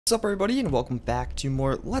What's up everybody, and welcome back to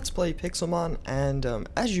more Let's Play Pixelmon. And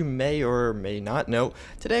as you may or may not know,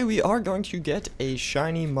 today we are going to get a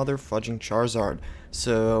shiny mother fudging Charizard.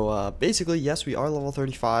 So basically, yes, we are level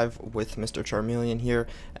 35 with Mr. Charmeleon here,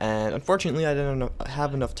 and unfortunately I didn't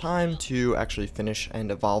have enough time to actually finish and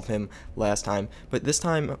evolve him last time, but this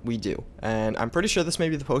time we do. And I'm pretty sure this may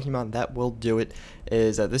be the Pokemon that will do it,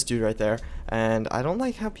 is this dude right there. And I don't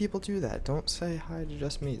like how people do that. Don't say hi to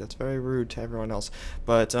just me, that's very rude to everyone else.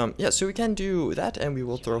 But yeah, so we can do that, and we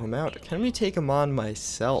will throw him out. Can we take him on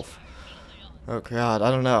myself? Oh god,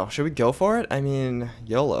 I don't know. Should we go for it? I mean,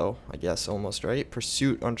 YOLO, I guess, almost, right?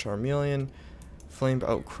 Pursuit on Charmeleon. Flame,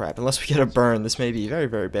 oh crap, unless we get a burn, this may be very,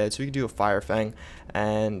 very bad. So we could do a Fire Fang,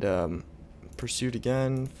 and Pursuit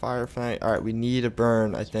again, Fire Fang. Alright, we need a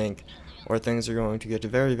burn, I think, or things are going to get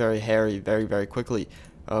very, very hairy very, very quickly.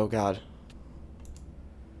 Oh god.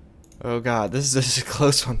 Oh god, this is a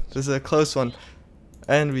close one. This is a close one.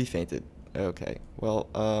 And we fainted. Okay, well,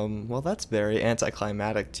 that's very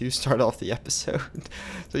anticlimactic to start off the episode.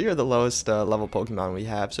 So you're the lowest level Pokemon we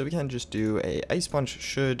have, so we can just do a Ice Punch.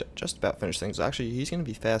 Should just about finish things. Actually, he's gonna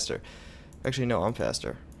be faster. Actually, no, I'm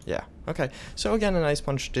faster. Yeah, okay. So again, an Ice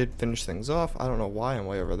Punch did finish things off. I don't know why I'm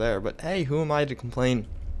way over there, but hey, who am I to complain?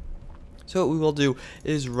 So what we will do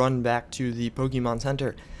is run back to the Pokemon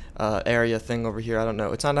Center area thing over here. I don't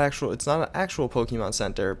know. It's not an actual Pokemon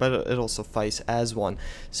Center, but it'll suffice as one.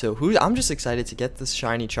 So I'm just excited to get this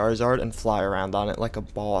shiny Charizard and fly around on it like a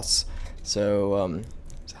boss. So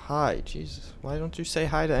hi, Jesus, why don't you say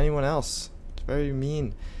hi to anyone else? It's very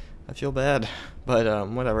mean. I feel bad, but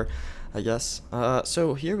whatever, I guess.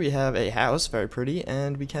 So here we have a house, very pretty,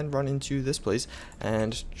 and we can run into this place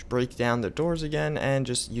and break down the doors again and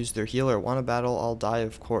just use their healer. Want to battle? I'll die,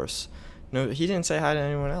 of course. No, he didn't say hi to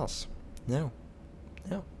anyone else. No.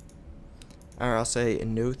 No. Or I'll say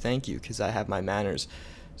no thank you, because I have my manners.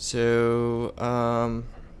 So,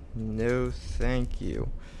 no thank you.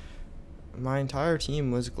 My entire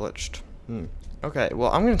team was glitched. Okay,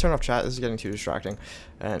 well, I'm going to turn off chat. This is getting too distracting.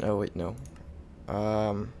 And, oh, wait, no.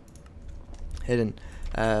 Hidden.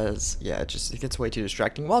 As, yeah, it gets way too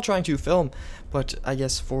distracting while trying to film, but I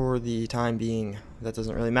guess for the time being that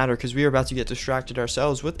doesn't really matter, because we are about to get distracted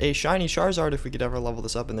ourselves with a shiny Charizard if we could ever level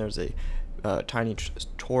this up. And there's a tiny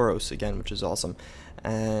Tauros again, which is awesome.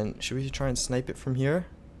 And should we try and snipe it from here?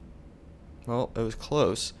 Well, it was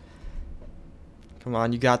close. Come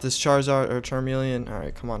on, you got this, Charizard or Charmeleon.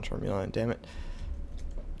 Alright, come on, Charmeleon, damn it.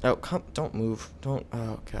 Oh, don't move, don't.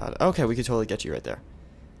 Oh god. Okay, we could totally get you right there.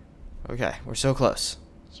 Okay, we're so close.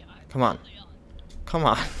 Come on. Come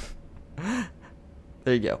on.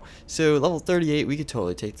 There you go. So, level 38, we could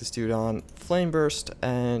totally take this dude on. Flame Burst,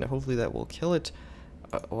 and hopefully that will kill it.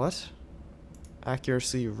 What?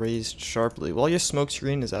 Accuracy raised sharply. Well, your Smoke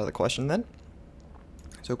Screen is out of the question then.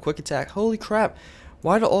 So, Quick Attack. Holy crap.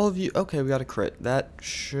 Why do all of you... Okay, we got a crit. That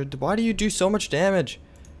should... Why do you do so much damage?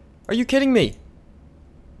 Are you kidding me?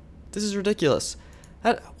 This is ridiculous.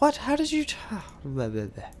 What? How did you... Blah, blah,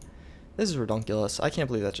 blah. This is ridiculous. I can't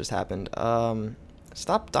believe that just happened.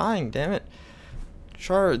 Stop dying, damn it.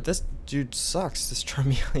 This dude sucks, this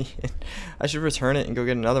Charmeleon. I should return it and go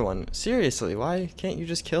get another one. Seriously, why can't you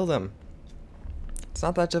just kill them? It's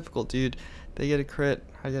not that difficult, dude. They get a crit,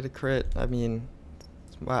 I get a crit. I mean,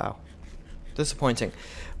 wow. Disappointing.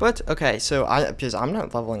 But okay, so because I'm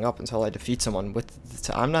not leveling up until I defeat someone with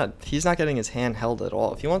he's not getting his hand held at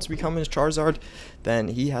all. If he wants to become his Charizard, then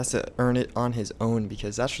he has to earn it on his own,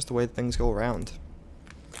 because that's just the way things go around.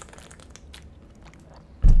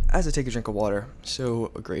 As I take a drink of water so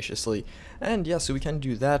graciously. And yeah, so we can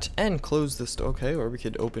do that and close this door. Okay, or we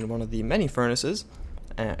could open one of the many furnaces.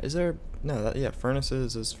 Is there... No, yeah,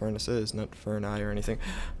 furnaces is furnaces, not Ferni or anything.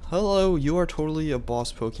 Hello, you are totally a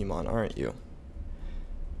boss Pokemon, aren't you?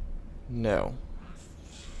 No.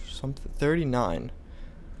 Something 39.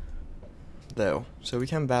 Though. So we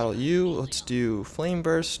can battle you. Let's do Flame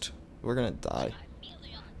Burst. We're gonna die.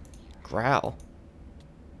 Growl.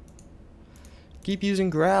 Keep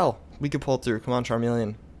using Growl. We could pull through. Come on,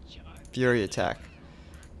 Charmeleon. Fury Attack.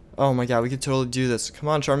 Oh my god, we could totally do this. Come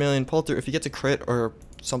on, Charmeleon, pull through. If you get to crit or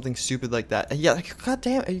something stupid like that. Yeah, god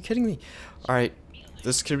damn, are you kidding me? Alright,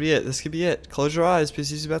 this could be it. This could be it. Close your eyes, because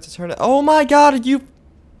he's about to turn it. Oh my god, are you...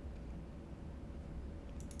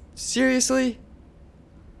 Seriously?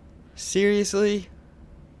 Seriously?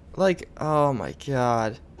 Like, oh my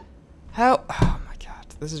god. How... Oh my god,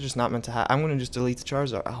 this is just not meant to happen. I'm gonna just delete the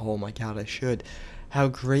Charizard. Oh my god, I should. How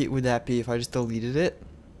great would that be if I just deleted it?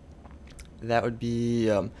 That would be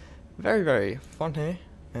very, very funny.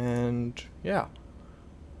 And yeah.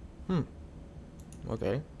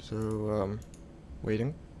 Okay, so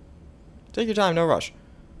waiting. Take your time, no rush.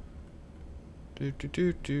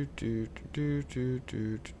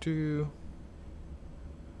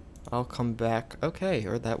 I'll come back. Okay,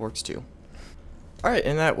 or that works too. Alright,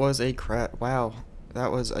 and that was a wow.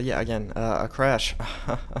 That was, yeah, again, a crash.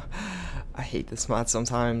 I hate this mod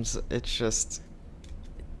sometimes. It's just,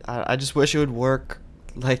 I just wish it would work,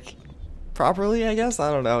 like, properly, I guess.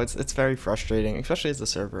 I don't know. It's very frustrating, especially as a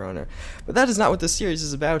server owner. But that is not what this series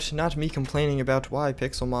is about. Not me complaining about why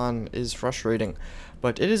Pixelmon is frustrating,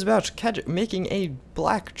 but it is about making a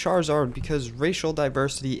black Charizard, because racial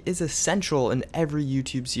diversity is essential in every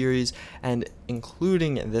YouTube series, and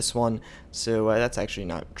including this one. So that's actually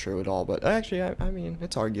not true at all, but actually, I mean,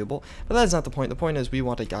 it's arguable. But that's not the point. The point is we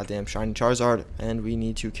want a goddamn shiny Charizard, and we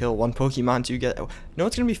need to kill one Pokemon to get... You know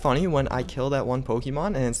what's going to be funny? When I kill that one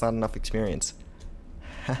Pokemon and it's not enough experience.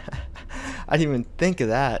 I didn't even think of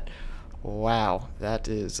that. Wow, that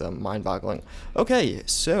is mind-boggling. Okay,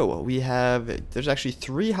 so we have, there's actually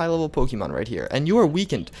 3 high-level Pokemon right here, and you are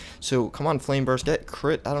weakened. So come on, Flame Burst, get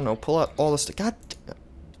crit. I don't know, pull out all the God.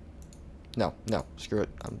 No, screw it.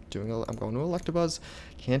 I'm going to Electabuzz.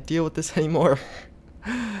 Can't deal with this anymore.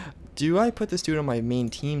 Do I put this dude on my main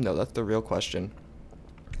team though? That's the real question,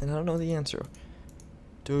 and I don't know the answer.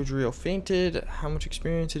 Dodrio fainted. How much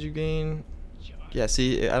experience did you gain? Yeah,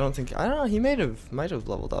 see, I don't know, he might have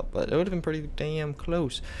leveled up, but it would have been pretty damn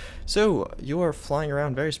close. So, you are flying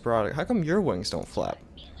around very sporadic. How come your wings don't flap?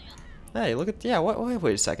 Hey, look at, yeah,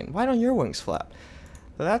 wait a second. Why don't your wings flap?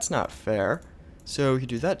 Well, that's not fair. So, you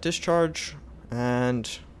do that discharge,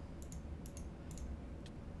 and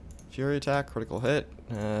Fury attack, critical hit,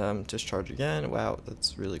 discharge again. Wow,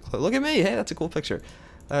 that's really close. Look at me, hey, that's a cool picture.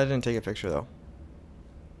 I didn't take a picture, though.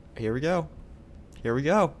 Here we go. Here we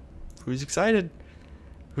go. Who's excited?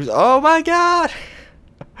 Oh my god!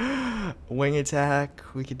 Wing attack.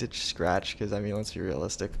 We could ditch scratch, because, I mean, let's be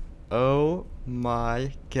realistic. Oh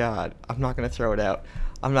my god. I'm not going to throw it out.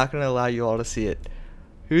 I'm not going to allow you all to see it.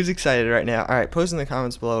 Who's excited right now? Alright, post in the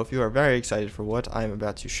comments below if you are very excited for what I'm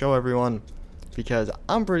about to show everyone, because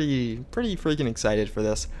I'm pretty freaking excited for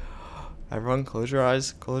this. Everyone, close your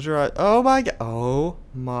eyes. Close your eyes. Oh my god. Oh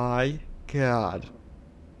my god.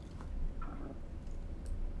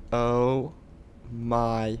 Oh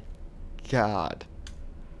my god.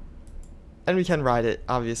 And we can ride it,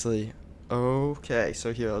 obviously. Okay,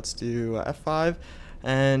 so here, let's do F5.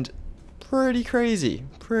 And pretty crazy.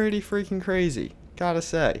 Pretty freaking crazy. Gotta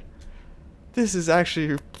say. This is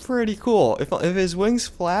actually pretty cool. If his wings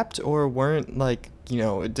flapped or weren't, like, you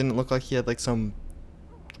know, it didn't look like he had, like, some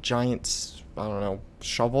giant, I don't know,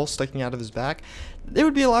 shovel sticking out of his back, it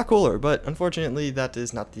would be a lot cooler. But unfortunately, that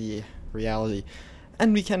is not the reality.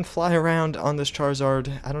 And we can fly around on this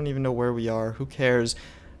Charizard. I don't even know where we are. Who cares?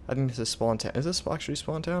 I think this is Spawn Town. Is this actually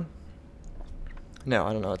Spawn Town? No,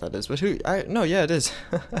 I don't know what that is. But no, yeah, it is.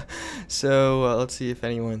 So let's see if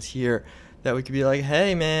anyone's here that we could be like,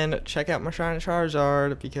 hey man, check out my shiny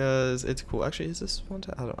Charizard because it's cool. Actually, is this Spawn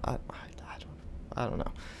Town? I don't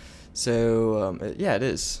know. So yeah, it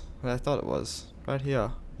is. I thought it was. Right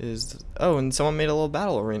here is. Oh, and someone made a little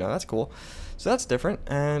battle arena. That's cool. So that's different.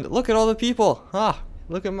 And look at all the people. Ah,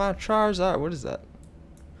 look at my Charizard. What is that?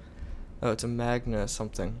 Oh, it's a Magna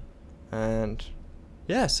something. And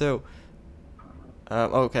yeah, so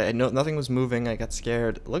okay, no, nothing was moving. I got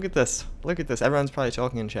scared. Look at this. Look at this. Everyone's probably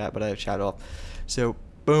talking in chat, but I have chat off. So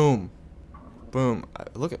boom, boom.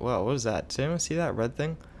 Look at, wow, what is that? Did anyone see that red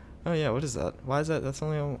thing? Oh yeah, what is that? Why is that? That's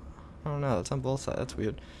only on, I don't know. That's on both sides. That's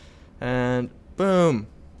weird. And boom.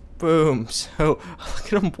 Boom. So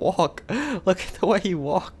look at him walk. Look at the way he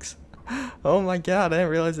walks. Oh my god, I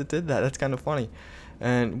didn't realize it did that. That's kind of funny.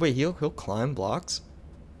 And wait, he'll climb blocks?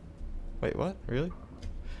 Wait, what? Really?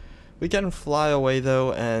 We can fly away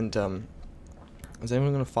though, and is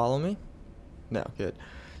anyone gonna follow me? No, good.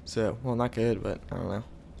 So, well, not good, but I don't know.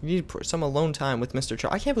 You need some alone time with Mr.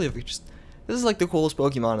 Char. I can't believe we just. This is like the coolest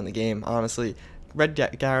Pokemon in the game, honestly. Red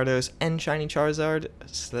Gyarados and Shiny Charizard.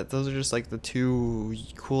 So those are just like the 2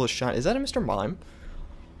 coolest shiny. Is that a Mr. Mime?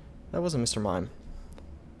 That wasn't Mr. Mime.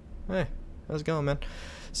 Hey, how's it going, man?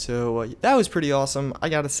 So that was pretty awesome. I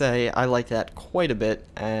gotta say, I like that quite a bit.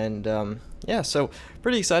 And yeah, so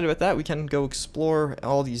pretty excited about that. We can go explore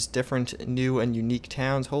all these different new and unique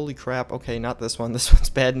towns. Holy crap. Okay, not this one. This one's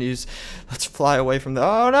bad news. Let's fly away from the.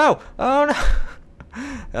 Oh no! Oh no!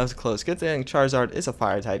 That was close. Good thing Charizard is a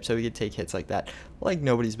fire type, so we could take hits like that, like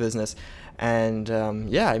nobody's business. And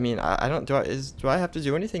yeah, I mean, I don't. Do I have to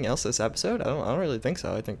do anything else this episode? I don't really think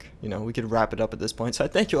so. I think, you know, we could wrap it up at this point. So I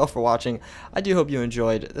thank you all for watching. I do hope you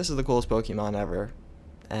enjoyed. This is the coolest Pokemon ever.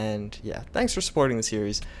 And yeah, thanks for supporting the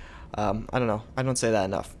series. I don't know. I don't say that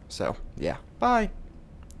enough. So yeah, bye.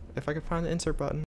 If I could find the insert button.